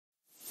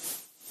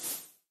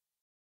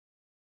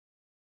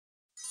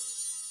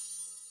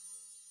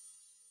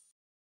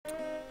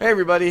Hey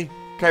everybody,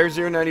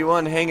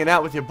 Kyr091 hanging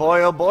out with you.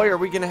 Boy, oh boy, are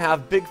we going to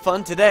have big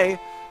fun today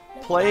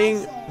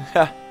playing...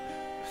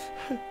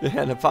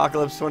 And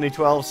Apocalypse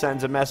 2012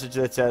 sends a message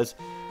that says,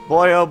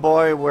 boy, oh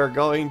boy, we're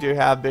going to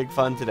have big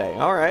fun today.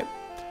 Alright.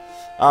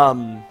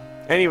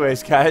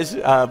 Anyways, guys,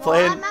 playing...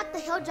 Well, I'm at the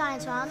Hill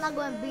Giant, so I'm not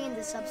going to be in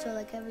this episode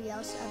like every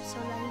else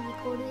episode that he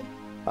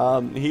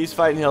recorded. He's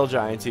fighting Hill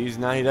Giants. He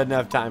doesn't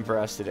have time for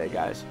us today,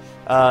 guys.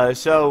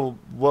 So,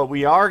 what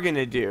we are going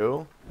to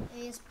do...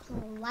 is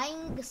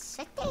playing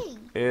City.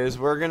 Is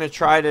we're going to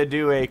try to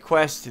do a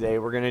quest today.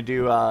 We're going to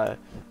do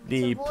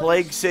the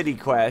Plague City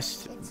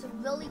quest. It's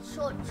really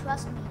short,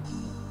 trust me.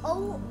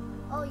 Oh,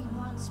 you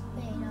want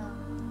Spain,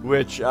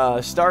 which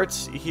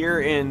starts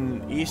here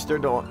in East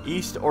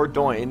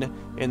Ordogne,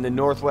 in the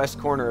northwest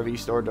corner of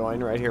East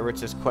Ordogne, right here where it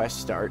says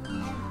quest start.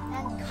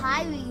 And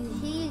Kyrie,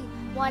 he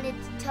wanted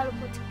to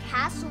teleport to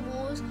Castle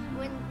Wars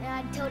when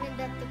I told him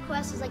that the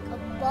quest is like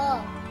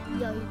above.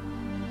 Yo,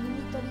 you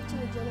need 32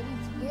 agility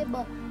to get,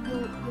 but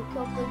your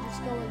character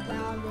just go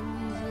around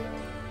and use it.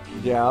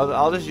 Yeah,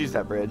 I'll just use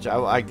that bridge.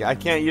 I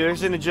can't.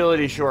 There's an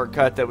agility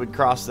shortcut that would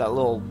cross that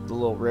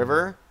little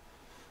river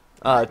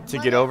to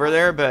get over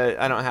there, but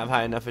I don't have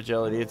high enough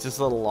agility. It's this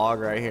little log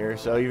right here,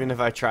 so even if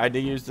I tried to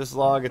use this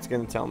log, it's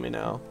going to tell me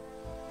no.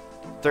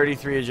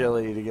 33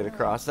 agility to get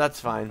across. That's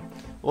fine.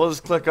 We'll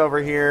just click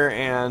over here,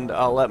 and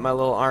I'll let my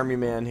little army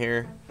man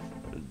here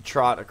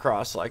trot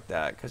across like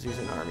that, because he's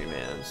an army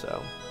man,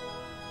 so...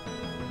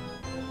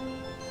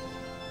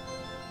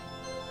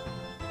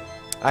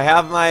 I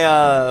have my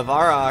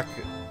Varrock,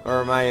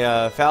 or my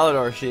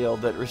Falador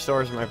shield that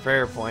restores my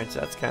prayer points.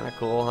 That's kind of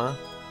cool, huh?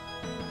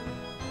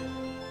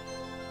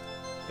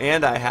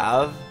 And I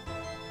have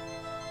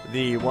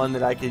the one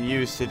that I can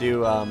use to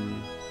do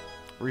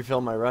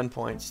refill my run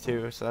points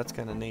too, so that's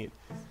kind of neat.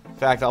 In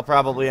fact, I'll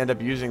probably end up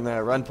using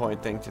the run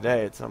point thing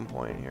today at some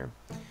point here.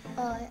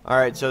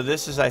 Alright, so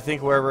this is, I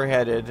think, where we're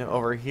headed,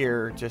 over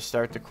here to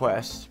start the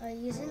quest.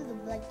 Using the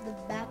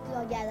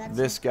backlog, yeah, that's...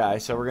 This guy,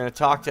 so we're going to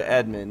talk to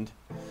Edmund.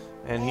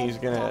 And he's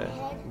gonna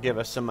give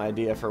us some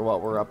idea for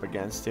what we're up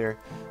against here.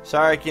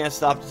 Sorry, I can't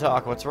stop to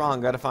talk. What's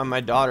wrong? Gotta find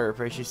my daughter.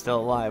 Pray she's still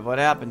alive. What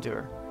happened to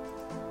her?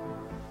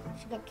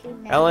 She got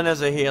kidnapped. Ellen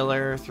is a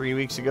healer. 3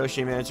 weeks ago,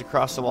 she managed to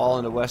cross the wall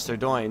into West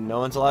Ordogne. No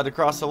one's allowed to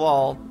cross the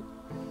wall.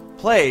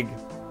 Plague.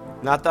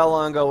 Not that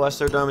long ago,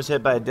 West Ordogne was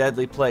hit by a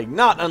deadly plague.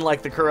 Not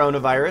unlike the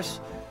coronavirus.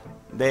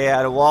 They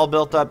had a wall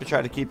built up to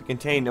try to keep it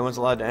contained. No one's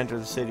allowed to enter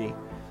the city.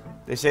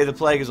 They say the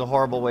plague is a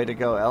horrible way to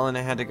go. Ellen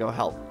had to go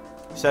help.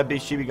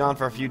 Said she'd be gone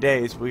for a few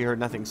days. We heard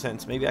nothing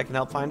since. Maybe I can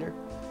help find her?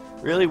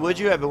 Really, would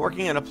you? I've been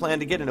working on a plan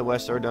to get into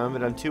West Ordogne,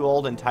 but I'm too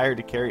old and tired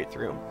to carry it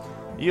through.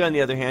 You, on the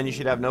other hand, you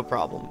should have no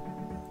problem.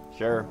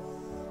 Sure.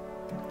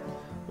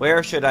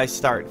 Where should I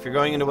start? If you're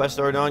going into West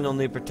Ordogne, you'll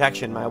need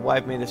protection. My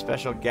wife made a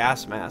special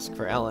gas mask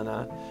for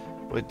Elena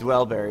with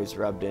dwellberries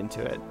rubbed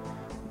into it.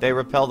 They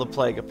repel the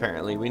plague,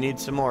 apparently. We need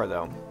some more,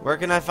 though. Where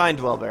can I find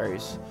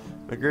dwellberries?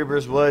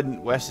 McGruber's Wood,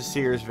 west of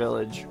Sears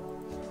Village.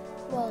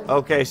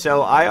 Okay,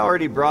 so I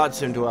already brought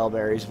some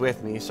dwellberries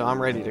with me, so I'm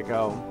ready to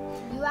go.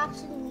 You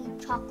actually need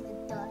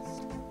chocolate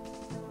dust.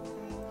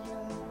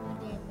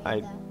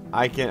 I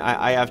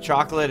have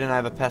chocolate and I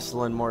have a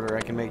pestle and mortar.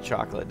 I can make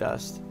chocolate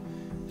dust.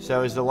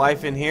 So is the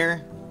wife in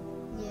here?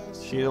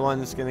 Yes. She the one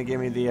that's gonna give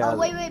me the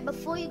wait,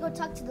 before you go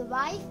talk to the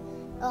wife,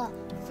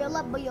 fill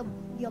up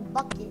your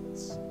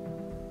buckets.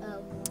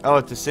 Oh,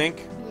 at the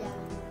sink? Yeah.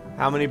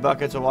 How many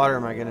buckets of water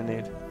am I gonna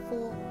need?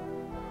 4.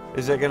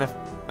 Is it gonna...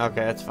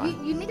 Okay, that's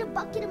fine. You need a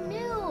bucket of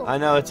milk. I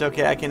know, it's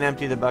okay. I can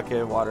empty the bucket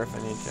of water if I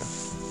need to.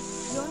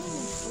 You only need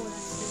 4,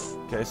 that's it.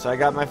 Okay, so I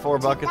got my 4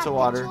 buckets of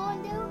water.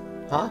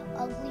 Huh?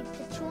 Ugly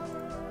picture?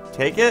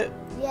 Take it?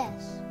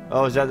 Yes.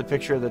 Oh, is that the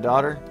picture of the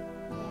daughter?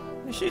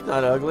 Yeah. She's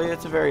not ugly.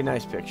 It's a very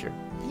nice picture.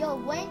 Yo,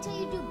 wait until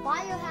you do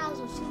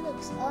Biohazard. She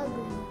looks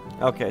ugly.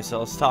 Okay, so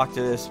let's talk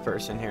to this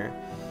person here.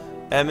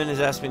 Edmund has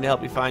asked me to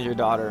help you find your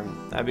daughter.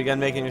 I've begun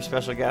making your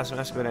special gas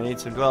mask, but I need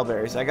some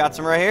dwellberries. I got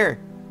some right here.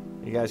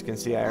 You guys can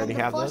see I already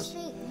have those.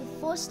 The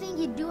first thing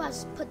you do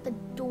is put the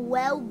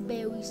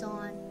dwellberries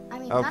on. I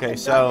mean, okay, not the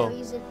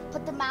so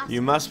put the mask.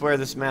 You must wear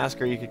this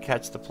mask or you could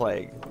catch the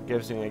plague. It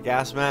gives me a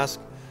gas mask.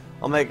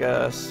 I'll make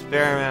a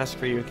spare mask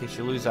for you in case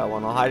you lose that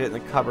one. I'll hide it in the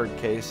cupboard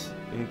case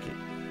in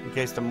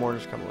case the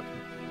mortars come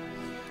looking.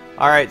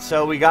 Alright,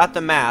 so we got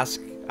the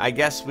mask. I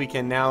guess we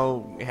can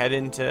now head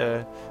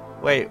into...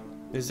 Wait,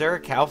 is there a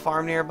cow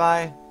farm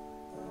nearby?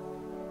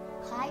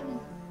 Kyrie.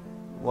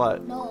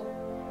 What? No.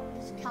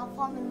 Cow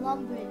farm in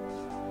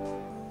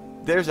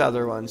Lumbridge. There's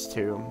other ones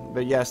too,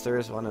 but yes, there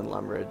is one in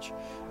Lumbridge.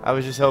 I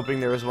was just hoping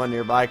there was one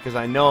nearby because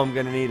I know I'm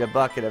gonna need a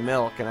bucket of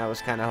milk, and I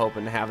was kind of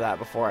hoping to have that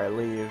before I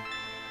leave.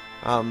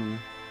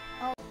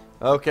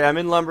 Okay, I'm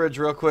in Lumbridge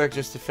real quick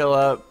just to fill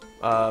up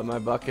my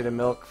bucket of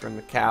milk from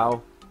the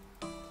cow.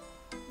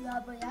 Yeah,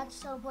 but you have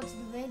to teleport to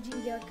the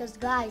ranging gear because,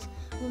 guys,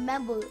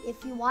 remember,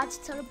 if you want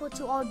to teleport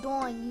to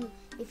Ordogne,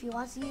 if you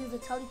want to use the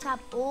teletap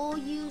or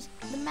use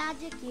the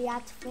magic, you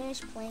have to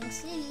finish playing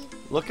City.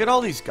 Look at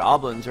all these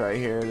goblins right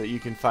here that you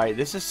can fight.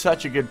 This is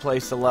such a good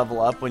place to level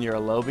up when you're a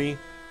lobby.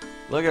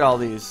 Look at all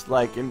these.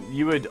 Like, and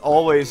you would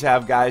always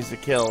have guys to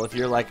kill if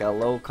you're like a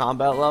low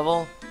combat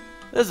level.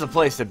 This is a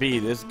place to be.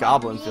 This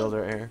goblin field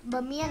right here.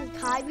 But me and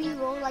Kyrie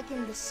were like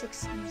in the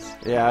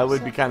 60s. Yeah, it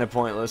would be kind of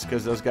pointless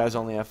because those guys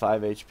only have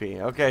 5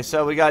 HP. Okay,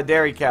 so we got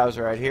dairy cows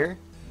right here.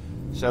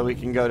 So we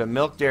can go to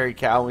milk dairy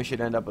cow, and we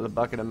should end up with a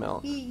bucket of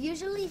milk. You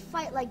usually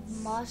fight like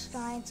moss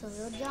giants or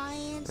real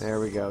giants. There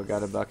we go,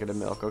 got a bucket of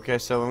milk. Okay,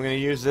 so I'm going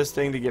to use this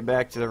thing to get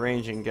back to the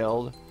ranging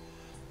guild.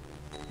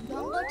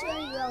 Don't go to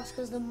anywhere else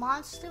because the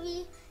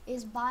monastery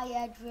is by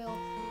Edrill.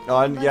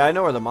 Oh, yeah, I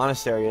know where the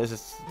monastery is.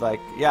 It's like,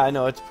 yeah, I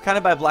know. It's kind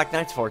of by Black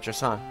Knight's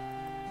fortress, huh?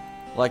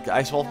 Like the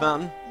Ice Wolf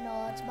Mountain?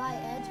 No, it's by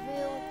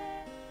Edrill.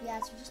 Yeah,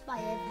 it's just by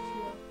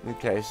Edrill.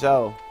 Okay,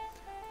 so...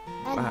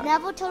 And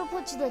never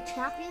teleport to the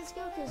champion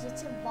skill because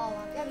it's in ball.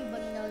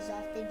 Everybody knows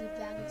that if they do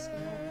dragon skill.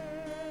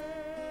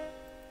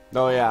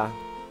 Oh, yeah.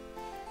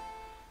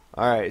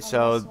 Alright,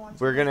 so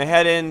we're going to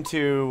head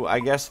into, I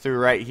guess, through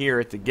right here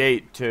at the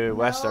gate to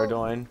West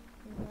Ardoin.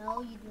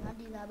 No, you do not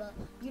do that, but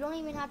you don't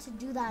even have to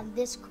do that in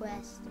this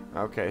quest.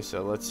 Okay,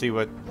 so let's see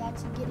what... You have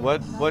to get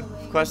What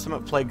quest am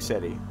at Plague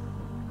City?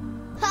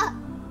 Ha!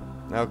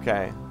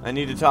 Okay, I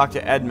need to talk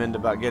to Edmund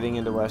about getting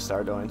into West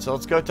Ardoin. So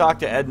let's go talk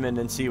to Edmund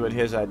and see what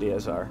his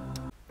ideas are.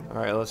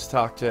 Alright, let's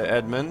talk to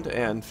Edmund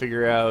and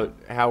figure out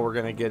how we're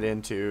going to get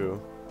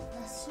into...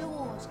 the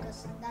sewers,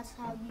 because that's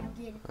how you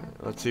get it.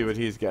 Let's see what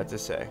he's got to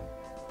say.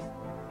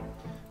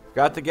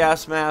 Got the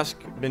gas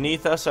mask.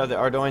 Beneath us are the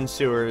Ardoin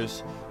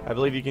sewers. I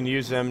believe you can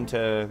use them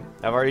to...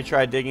 I've already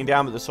tried digging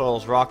down, but the soil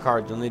is rock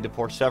hard. You'll need to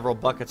pour several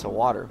buckets of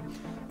water.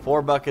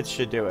 4 buckets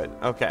should do it.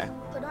 Okay.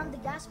 Put on the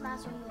gas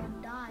mask or you'll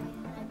die.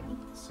 I think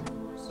the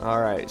sewers.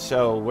 Alright,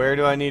 so where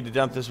do I need to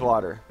dump this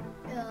water?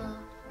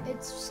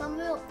 It's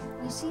somewhere...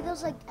 You see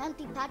those like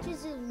empty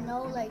patches with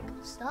no like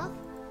stuff?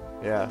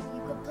 Yeah.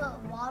 You could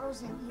put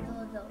bottles in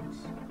either of those.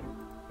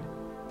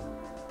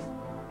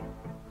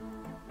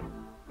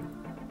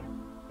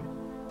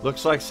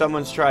 Looks like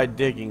someone's tried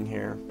digging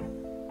here.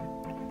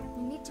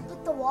 You need to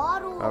put the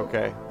water.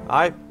 Okay.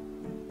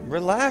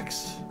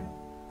 Relax.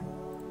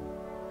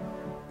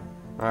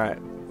 Alright.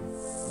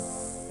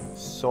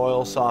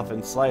 Soil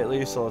softened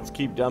slightly, so let's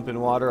keep dumping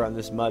water on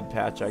this mud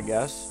patch, I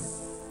guess.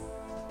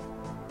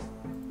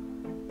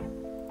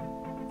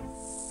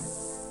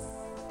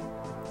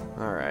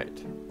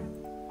 Alright.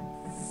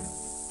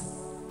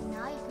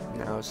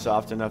 Now it's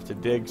soft enough to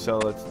dig, so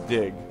let's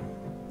dig.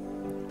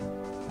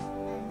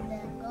 And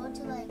then go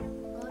to like...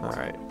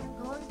 Alright.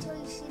 Go until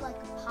you see like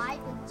a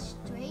pipe and it's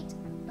straight.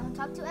 Don't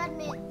talk to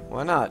Edmund.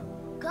 Why not?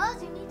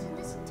 Because you need to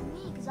listen to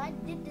me, because I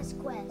did this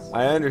quest.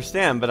 I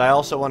understand, but I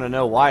also want to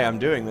know why I'm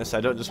doing this.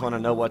 I don't just want to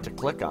know what to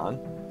click on.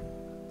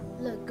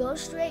 Look, go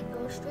straight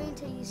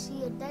until you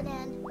see a dead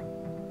end.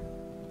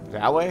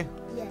 That way?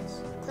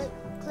 Yes.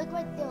 Click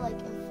right there, like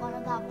in front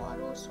of that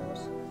water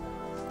source.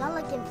 Not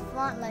like in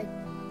front, like,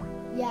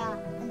 yeah.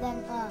 And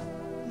then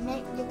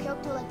make your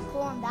character like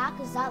pulling back,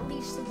 because that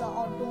leads to the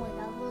Ardoin.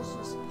 That was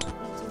just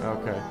leads to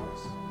okay.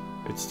 else.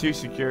 It's too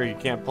secure. You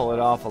can't pull it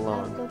off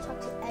alone. Go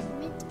talk to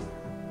Edmund.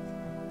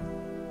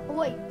 Oh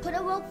wait, put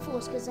a rope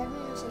first, because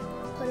Edmund was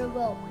like, put a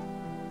rope.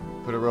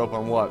 Put a rope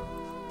on what?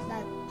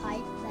 That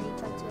pipe that he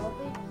tried to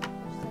open.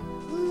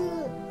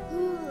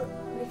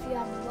 But if you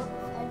have a rope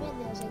with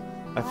Edmund, there's like...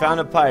 I found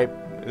a pipe.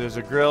 There's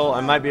a grill.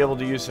 I might be able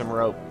to use some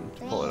rope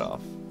to pull it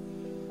off.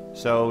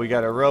 So we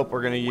got a rope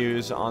we're going to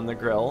use on the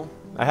grill.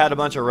 I had a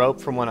bunch of rope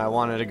from when I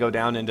wanted to go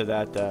down into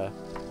that the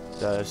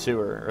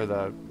sewer, or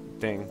the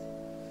thing.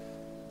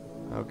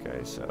 Okay,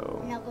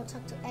 so... Now go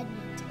talk to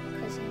Edmund,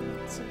 because he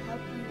needs some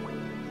help you when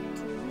you're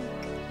too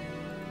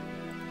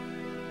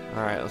weak.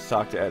 Alright, let's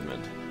talk to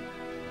Edmund.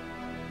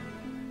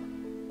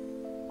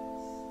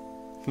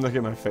 Look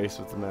at my face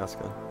with the mask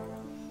on.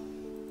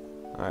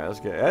 Alright, let's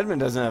get... Edmund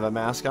doesn't have a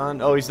mask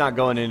on. Oh, he's not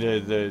going into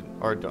the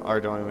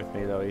Ardoin with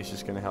me, though. He's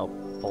just going to help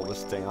pull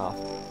this thing off.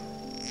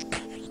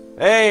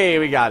 Hey,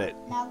 we got it.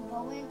 Now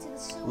go into the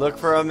sewers. Look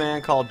for a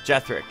man called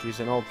Jethric. He's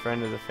an old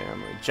friend of the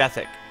family.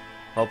 Jethic.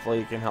 Hopefully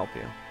he can help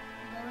you.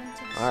 Go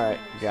into the Alright,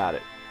 sewers. got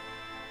it.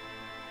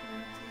 Go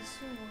into the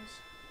sewers.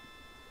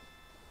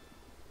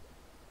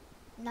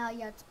 Now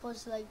you're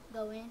supposed to like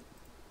go in.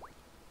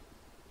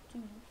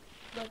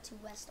 Go to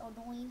West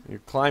Ardoin. You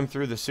climb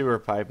through the sewer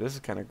pipe. This is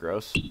kind of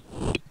gross.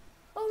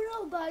 Oh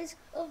no, guys!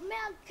 A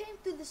man came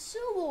through the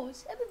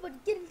sewers. Everybody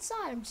get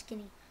inside. I'm just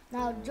kidding.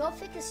 Now,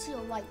 Jothic is to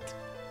your right.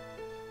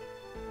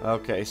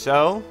 Okay,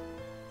 so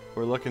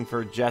we're looking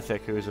for Jethic,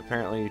 who is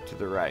apparently to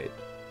the right.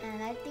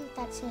 And I think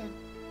that's him.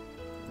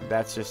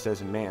 That's just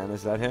as a man.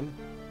 Is that him?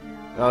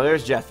 No. Oh,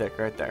 there's Jethic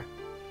right there.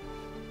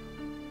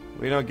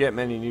 We don't get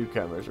many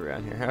newcomers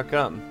around here. How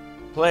come?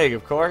 Plague,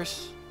 of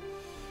course.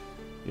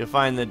 You'll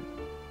find that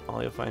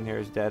all you'll find here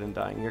is dead and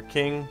dying. You're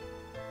King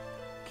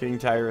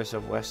Tyrus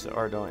of West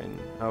Ardoin.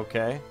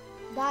 Okay.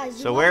 Guys,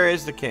 So where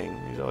is the king?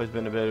 He's always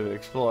been a bit of an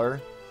explorer.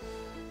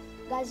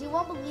 Guys, you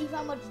won't believe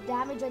how much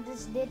damage I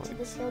just did to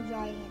this hill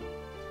giant.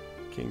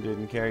 King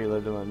didn't care. He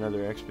lived on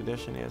another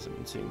expedition. He hasn't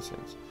been seen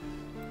since.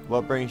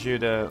 What brings you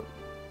to...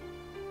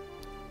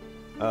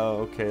 Oh,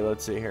 okay.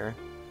 Let's see here.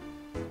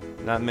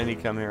 Not many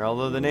come here.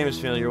 Although the name is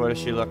familiar, what does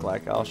she look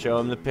like? I'll show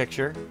him the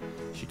picture.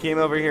 She came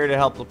over here to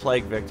help the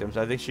plague victims.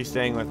 I think she's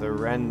staying with the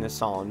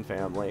Renaissance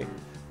family.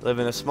 Live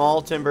in a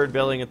small timbered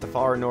building at the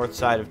far north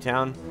side of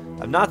town.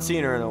 I've not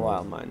seen her in a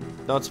while, mine.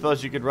 Don't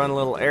suppose you could run a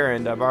little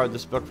errand? I borrowed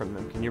this book from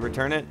them. Can you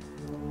return it?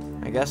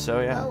 I guess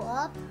so, yeah. Go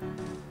up.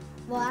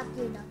 Well,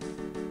 actually, no.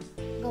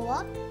 Go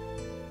up.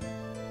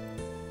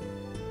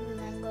 And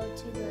then go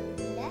to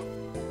the left.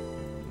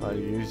 Oh,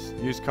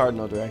 use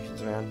cardinal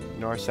directions, man.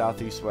 North, south,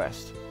 east,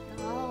 west.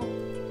 No.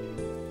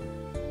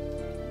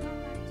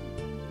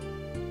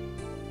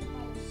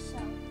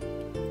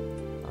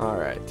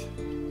 Alright.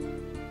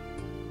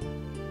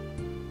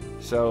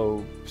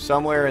 So,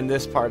 somewhere in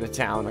this part of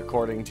town,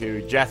 according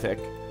to Jethic,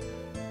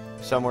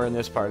 somewhere in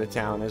this part of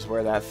town is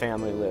where that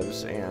family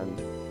lives, and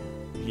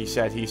he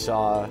said he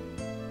saw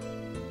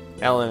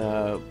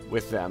Elena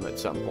with them at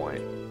some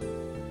point.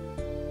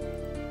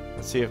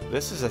 Let's see if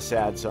this is a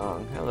sad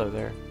song. Hello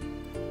there.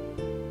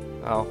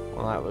 Oh,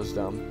 well that was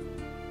dumb.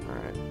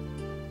 Alright.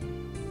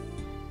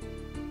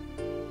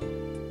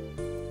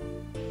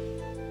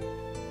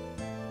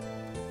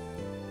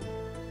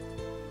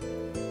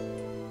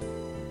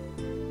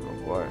 Oh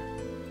boy.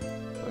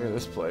 Look at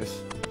this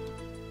place.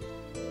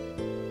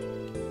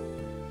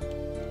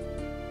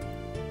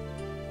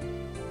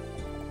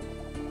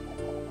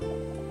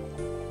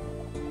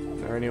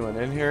 Is there anyone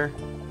in here?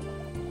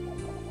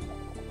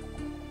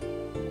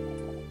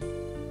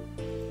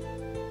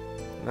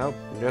 Nope,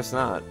 I guess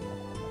not.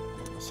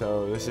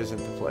 So this isn't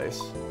the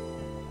place.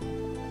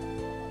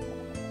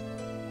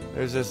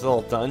 There's this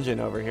little dungeon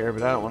over here,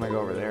 but I don't want to go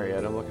over there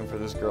yet. I'm looking for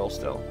this girl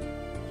still.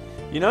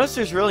 You notice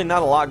there's really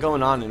not a lot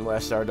going on in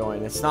West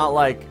Ardoin. It's not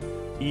like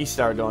East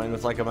Ardoin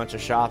with like a bunch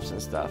of shops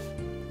and stuff.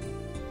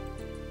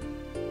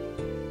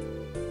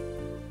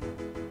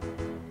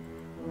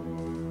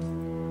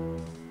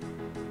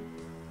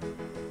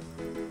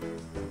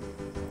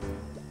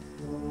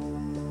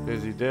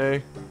 Busy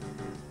day.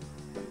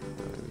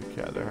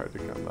 Cat, they're hard to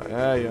come by.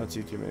 Ah, you don't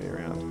see too many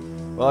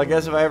around. Well, I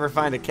guess if I ever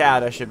find a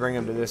cat, I should bring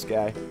him to this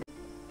guy.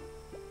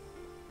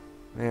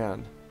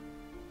 Man.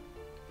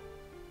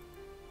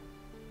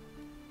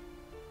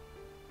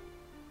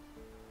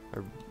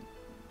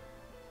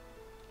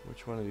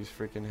 Which one of these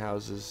freaking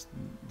houses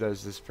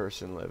does this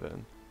person live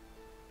in?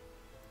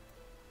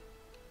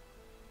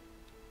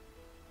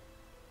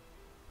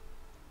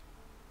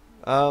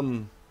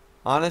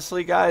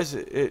 Honestly, guys,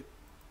 it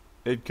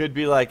could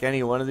be like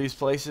any one of these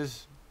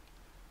places.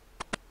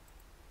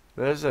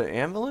 There's an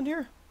anvil in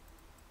here?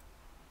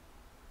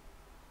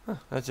 Huh,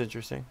 that's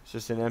interesting. It's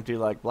just an empty,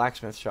 like,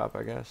 blacksmith shop,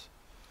 I guess.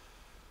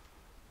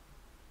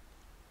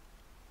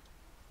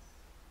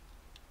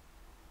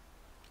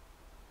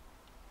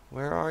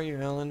 Where are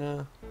you,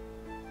 Elena?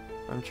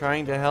 I'm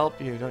trying to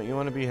help you. Don't you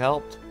want to be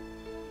helped?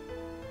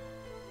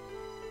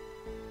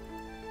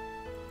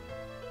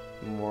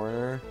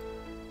 Mourner.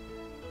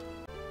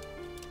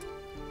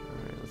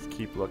 Alright, let's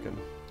keep looking.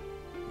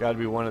 Gotta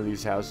be one of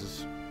these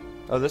houses.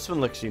 Oh, this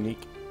one looks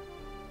unique.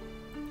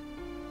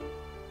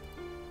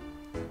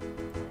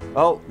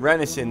 Oh,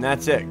 Renaissance,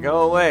 that's it.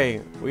 Go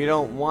away. We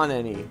don't want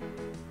any.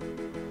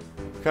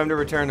 Come to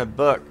return a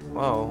book.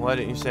 Whoa, why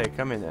didn't you say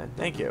come in then?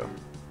 Thank you.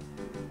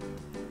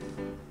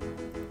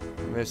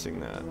 I'm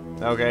missing that.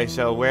 Okay,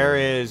 so where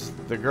is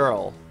the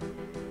girl?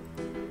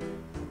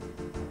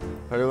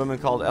 Heard a woman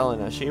called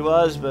Elena. She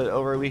was, but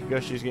over a week ago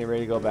she was getting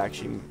ready to go back.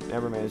 She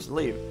never managed to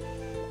leave.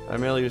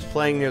 Millie was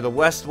playing near the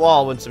west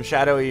wall when some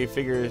shadowy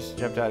figures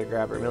jumped out to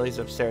grab her. Millie's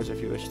upstairs if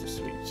you wish to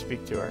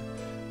speak to her.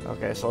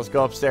 Okay, so let's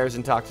go upstairs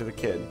and talk to the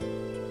kid.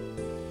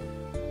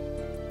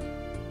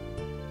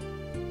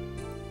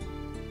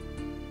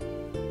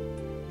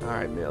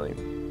 Alright, Millie.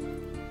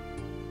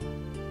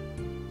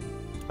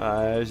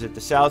 I was at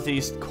the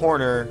southeast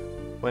corner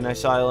when I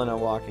saw Elena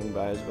walking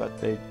by.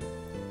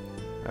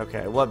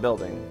 Okay, what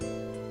building?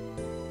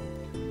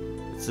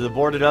 It's the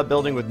boarded up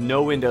building with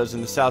no windows in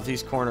the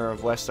southeast corner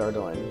of West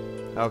Ardoin.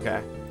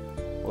 Okay.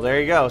 Well,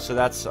 there you go. So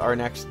that's our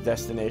next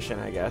destination,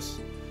 I guess.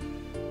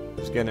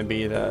 It's going to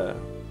be the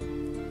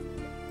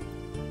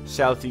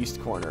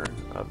southeast corner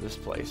of this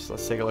place.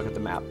 Let's take a look at the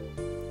map.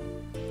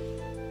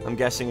 I'm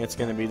guessing it's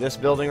going to be this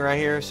building right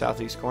here,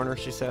 southeast corner,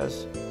 she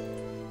says.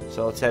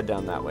 So let's head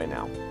down that way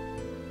now.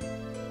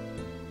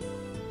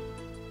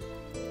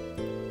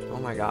 Oh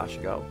my gosh,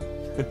 go.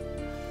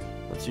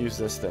 Let's use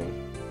this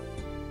thing.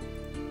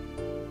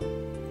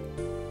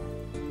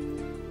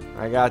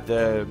 I got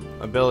the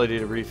ability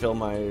to refill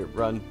my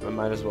run. I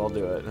might as well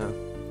do it, huh?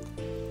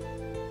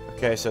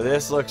 Okay, so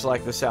this looks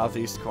like the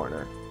southeast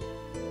corner.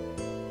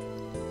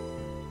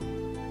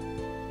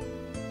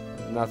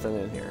 Nothing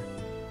in here.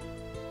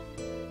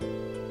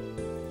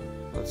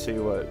 Let's see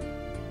what...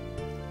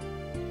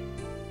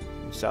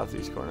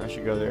 southeast corner. I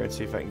should go there and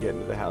see if I can get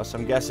into the house.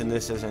 I'm guessing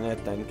this isn't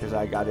it then, because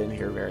I got in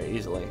here very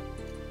easily.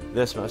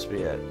 This must be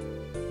it.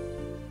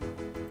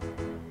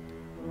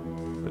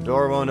 The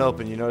door won't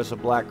open. You notice a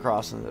black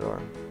cross on the door.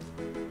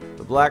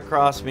 The black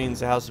cross means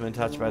the house has been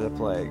touched by the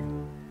plague.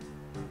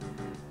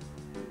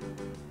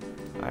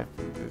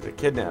 The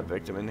kidnap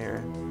victim in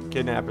here.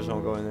 Kidnappers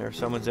won't go in there. If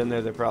someone's in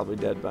there, they're probably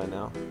dead by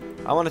now.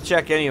 I want to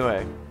check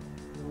anyway.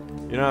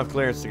 You don't have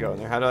clearance to go in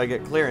there. How do I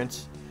get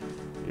clearance?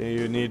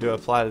 You need to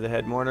apply to the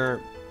head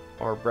mourner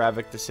or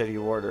Bravik the city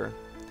warder.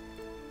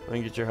 Let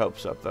me get your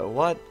hopes up, though.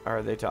 What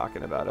are they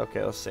talking about?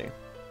 Okay, let's see.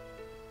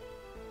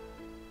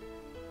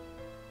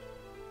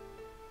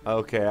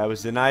 Okay, I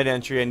was denied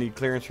entry. I need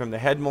clearance from the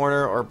head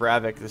mourner or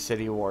Bravik the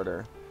city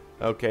warder.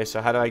 Okay,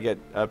 so how do I get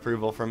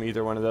approval from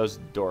either one of those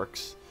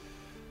dorks?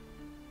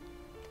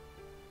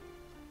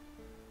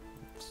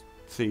 Let's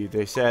see,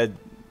 they said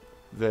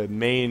the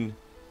main...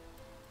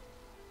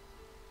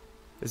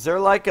 Is there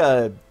like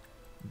a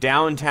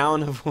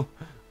downtown of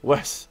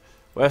West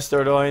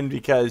Dordogne?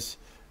 Because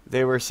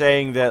they were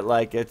saying that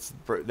like it's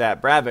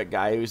that Bravik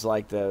guy who's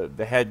like the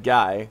head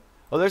guy.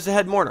 Oh, there's the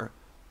head mourner.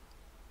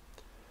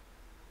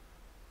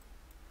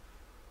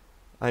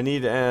 I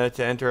need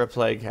to enter a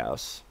plague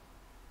house.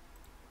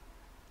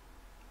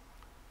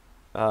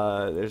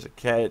 There's a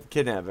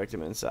kidnap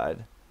victim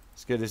inside.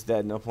 As good as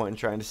dead. No point in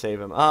trying to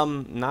save him.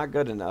 Not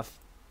good enough.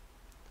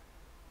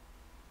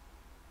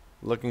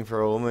 Looking for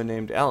a woman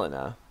named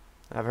Elena.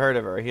 I've heard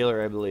of her. A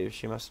healer, I believe.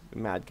 She must be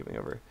mad coming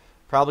over.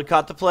 Probably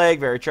caught the plague.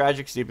 Very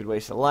tragic. Stupid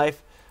waste of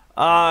life.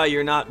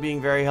 You're not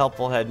being very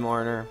helpful, head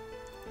mourner.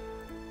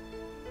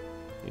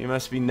 You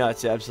must be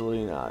nuts.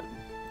 Absolutely not.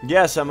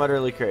 Yes, I'm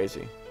utterly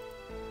crazy.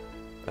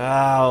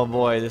 Oh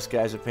boy, this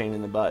guy's a pain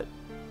in the butt.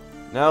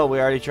 No, we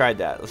already tried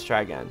that. Let's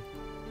try again.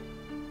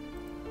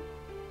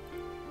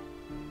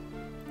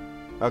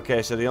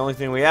 Okay, so the only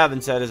thing we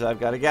haven't said is I've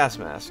got a gas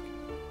mask.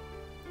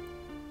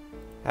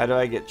 How do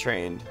I get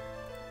trained?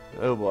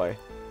 Oh boy.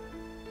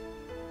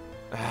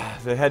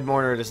 The head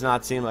mourner does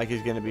not seem like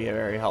he's going to be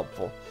very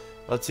helpful.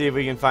 Let's see if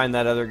we can find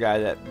that other guy,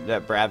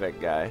 that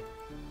Bravik guy.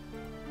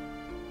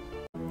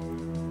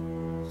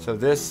 So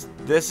this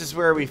is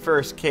where we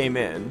first came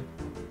in.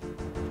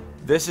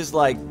 This is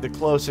like the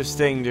closest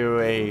thing to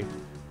a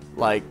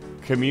like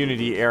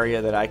community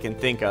area that I can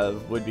think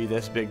of would be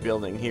this big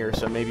building here.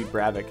 So maybe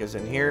Bravik is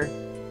in here.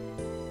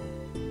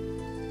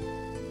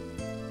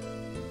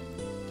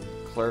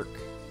 Clerk.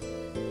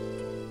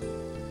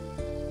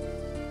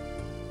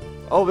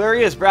 Oh, there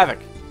he is, Bravik.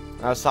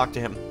 Let's talk to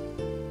him.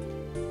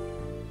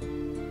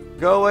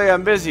 Go away,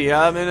 I'm busy.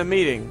 I'm in a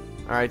meeting.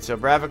 Alright, so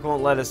Bravik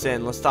won't let us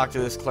in. Let's talk to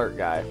this clerk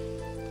guy.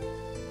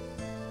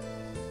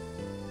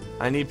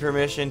 I need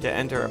permission to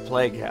enter a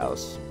plague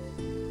house.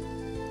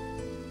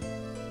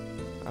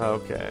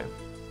 Okay.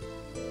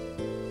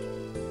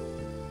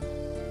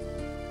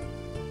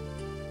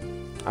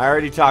 I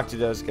already talked to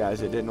those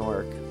guys. It didn't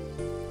work.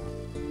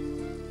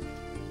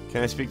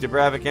 Can I speak to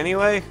Bravik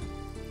anyway?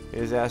 He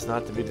is asked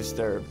not to be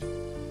disturbed.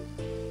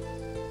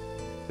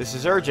 This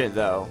is urgent,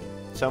 though.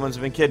 Someone's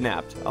been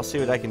kidnapped. I'll see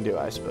what I can do,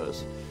 I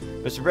suppose.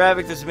 Mr.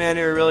 Bravik, this man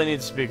here really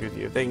needs to speak with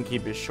you. If they can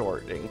keep it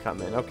short, they can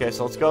come in. Okay,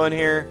 so let's go in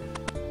here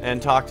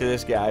and talk to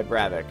this guy,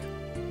 Bravik.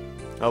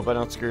 Hope I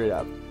don't screw it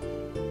up.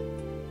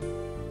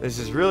 This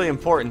is really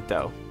important,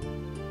 though.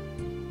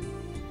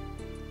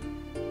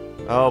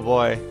 Oh,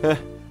 boy.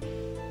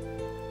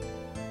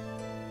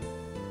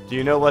 Do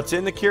you know what's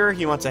in the cure?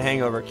 He wants a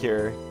hangover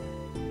cure.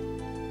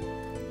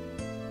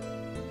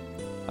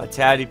 A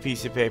tatty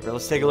piece of paper.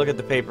 Let's take a look at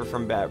the paper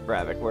from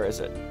Bravik. Where is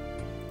it?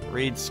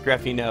 Read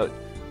scruffy note.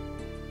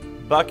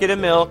 Bucket of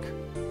milk.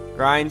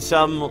 Grind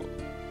some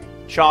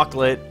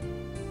chocolate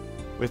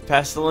with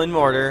pestle and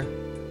mortar.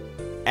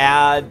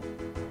 Add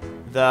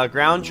the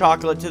ground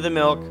chocolate to the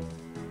milk.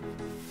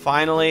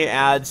 Finally,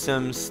 add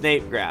some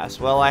snape grass.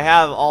 Well, I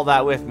have all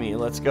that with me.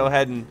 Let's go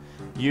ahead and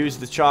use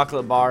the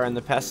chocolate bar and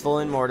the pestle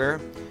and mortar.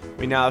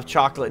 We now have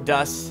chocolate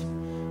dust.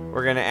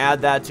 We're going to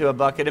add that to a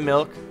bucket of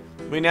milk.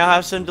 We now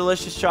have some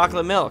delicious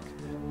chocolate milk.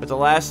 But the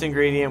last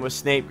ingredient was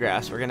snape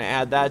grass. We're going to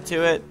add that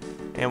to it.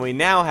 And we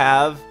now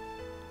have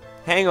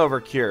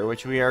hangover cure,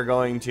 which we are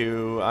going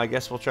to, I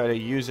guess we'll try to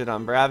use it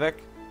on Bravik.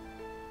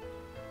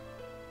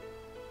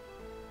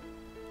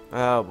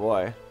 Oh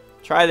boy.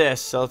 Try this.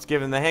 So let's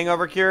give him the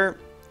hangover cure.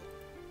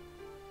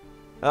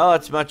 Oh,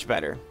 it's much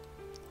better.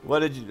 What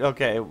did you...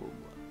 Okay.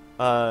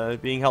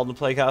 Being held in the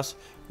plague house.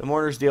 The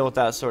mourners deal with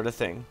that sort of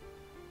thing.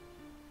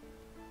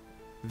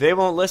 They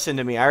won't listen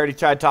to me. I already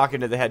tried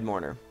talking to the head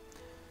mourner.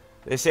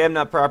 They say I'm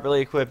not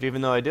properly equipped,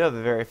 even though I do have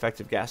a very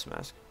effective gas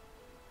mask.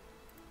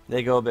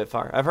 They go a bit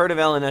far. I've heard of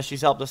Elena.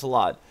 She's helped us a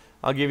lot.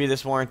 I'll give you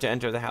this warrant to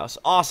enter the house.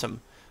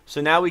 Awesome.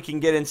 So now we can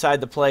get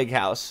inside the plague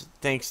house,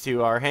 thanks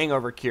to our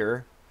hangover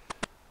cure.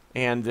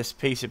 And this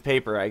piece of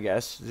paper, I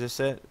guess. Is this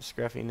it?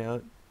 Scruffy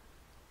note.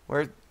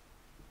 Where?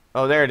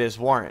 Oh, there it is.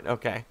 Warrant.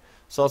 Okay.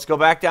 So let's go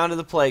back down to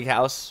the plague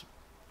house,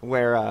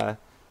 where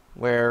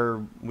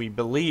we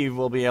believe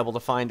we'll be able to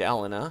find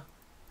Elena.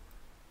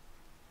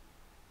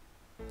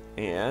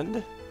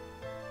 And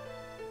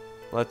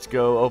let's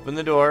go open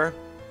the door.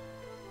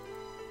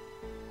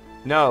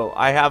 No,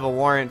 I have a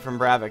warrant from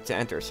Bravik to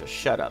enter, so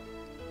shut up.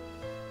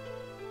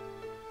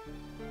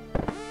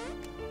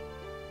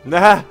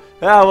 Nah.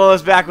 Oh, well, it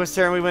was backwards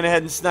turn. We went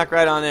ahead and snuck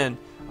right on in.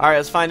 Alright,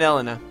 let's find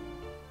Elena.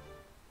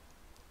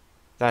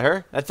 Is that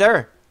her? That's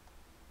her.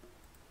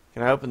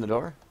 Can I open the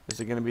door? Is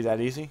it going to be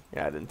that easy?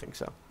 Yeah, I didn't think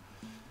so.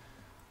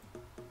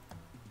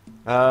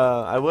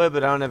 I would,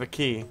 but I don't have a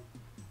key.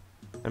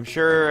 I'm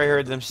sure I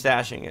heard them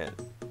stashing it.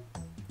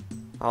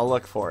 I'll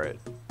look for it.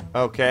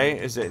 Okay,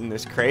 is it in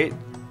this crate?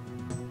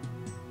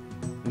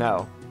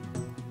 No.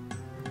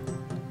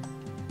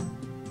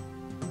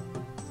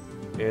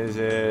 Is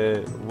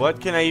it...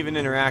 What can I even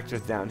interact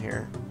with down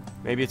here?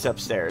 Maybe it's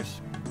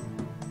upstairs.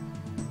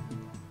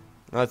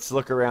 Let's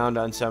look around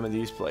on some of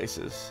these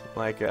places.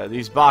 Like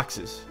these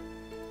boxes.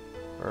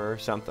 Or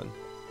something.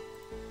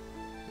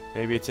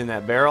 Maybe it's in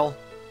that barrel.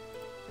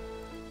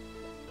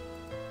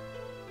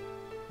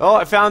 Oh,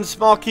 I found a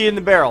small key in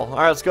the barrel.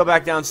 Alright, let's go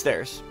back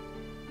downstairs.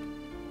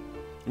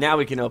 Now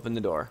we can open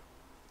the door.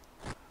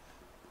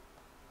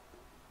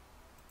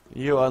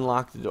 You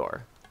unlock the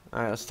door.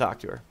 Alright, let's talk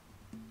to her.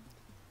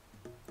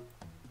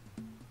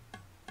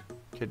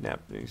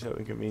 Kidnapping so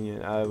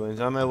inconvenient. I was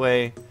on my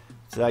way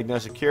to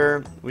diagnose a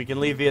cure. We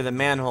can leave via the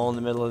manhole in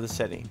the middle of the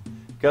city.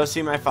 Go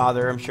see my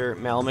father.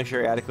 I'll make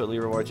sure he adequately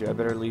rewards you. I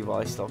better leave while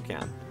I still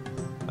can.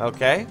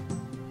 Okay.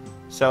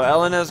 So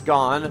Elena's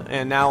gone,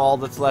 and now all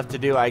that's left to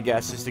do, I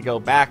guess, is to go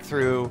back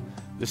through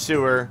the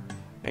sewer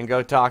and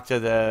go talk to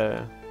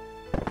the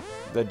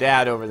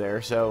dad over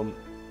there. So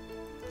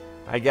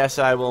I guess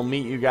I will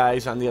meet you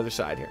guys on the other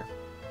side here.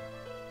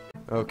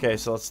 Okay,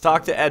 so let's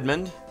talk to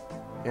Edmund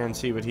and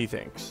see what he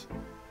thinks.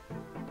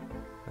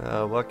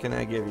 What can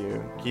I give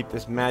you? Keep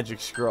this magic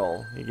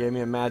scroll. He gave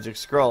me a magic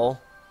scroll.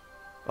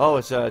 Oh,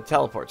 it's a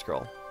teleport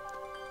scroll.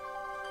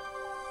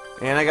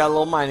 And I got a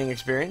little mining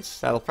experience.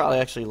 That'll probably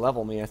actually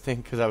level me, I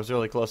think, because I was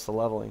really close to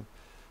leveling.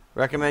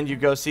 Recommend you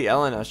go see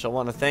Elena. She'll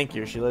want to thank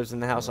you. She lives in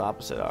the house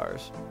opposite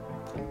ours.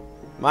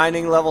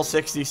 Mining level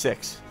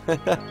 66.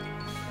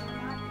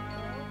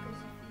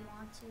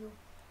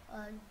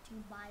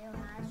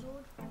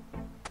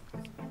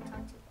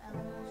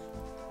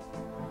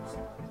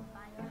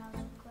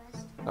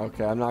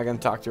 Okay, I'm not going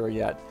to talk to her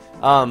yet.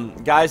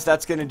 Guys,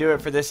 that's going to do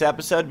it for this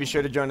episode. Be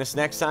sure to join us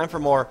next time for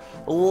more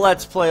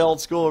Let's Play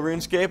Old School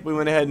RuneScape. We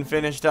went ahead and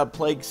finished up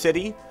Plague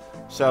City.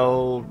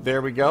 So,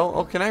 there we go.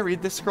 Oh, can I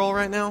read this scroll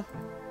right now?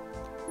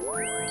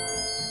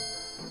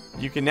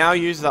 You can now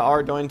use the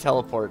Ardoin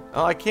teleport.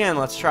 Oh, I can.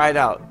 Let's try it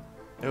out.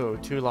 Ooh,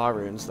 2 law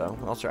runes, though.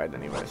 I'll try it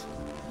anyways.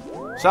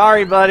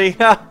 Sorry, buddy.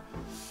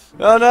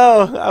 Oh,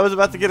 no. I was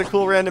about to get a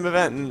cool random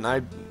event, and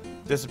I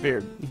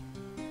disappeared.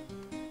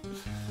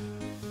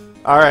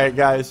 Alright,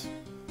 guys.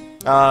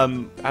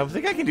 I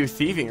think I can do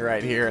thieving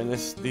right here in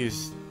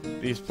these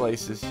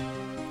places.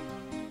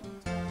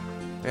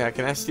 Yeah,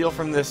 can I steal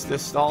from this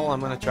stall?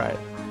 I'm gonna try it.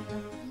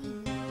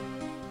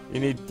 You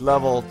need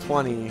level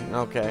 20.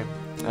 Okay.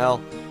 Well,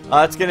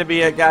 that's gonna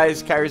be it,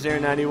 guys.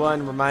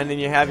 Kyrie091 reminding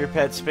you, have your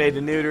pet spayed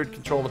and neutered,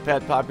 control the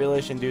pet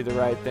population, do the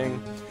right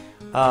thing.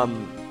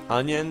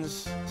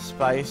 Onions,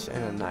 spice,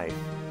 and a knife.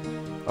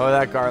 Oh,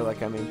 that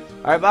garlic, I mean.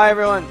 Alright, bye,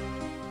 everyone.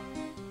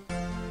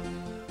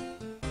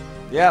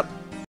 Yep.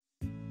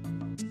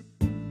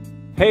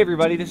 Hey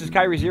everybody, this is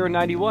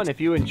Kyrie091. If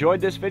you enjoyed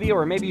this video,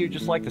 or maybe you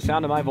just like the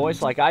sound of my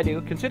voice like I do,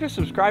 consider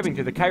subscribing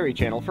to the Kyrie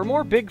channel for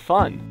more big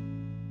fun.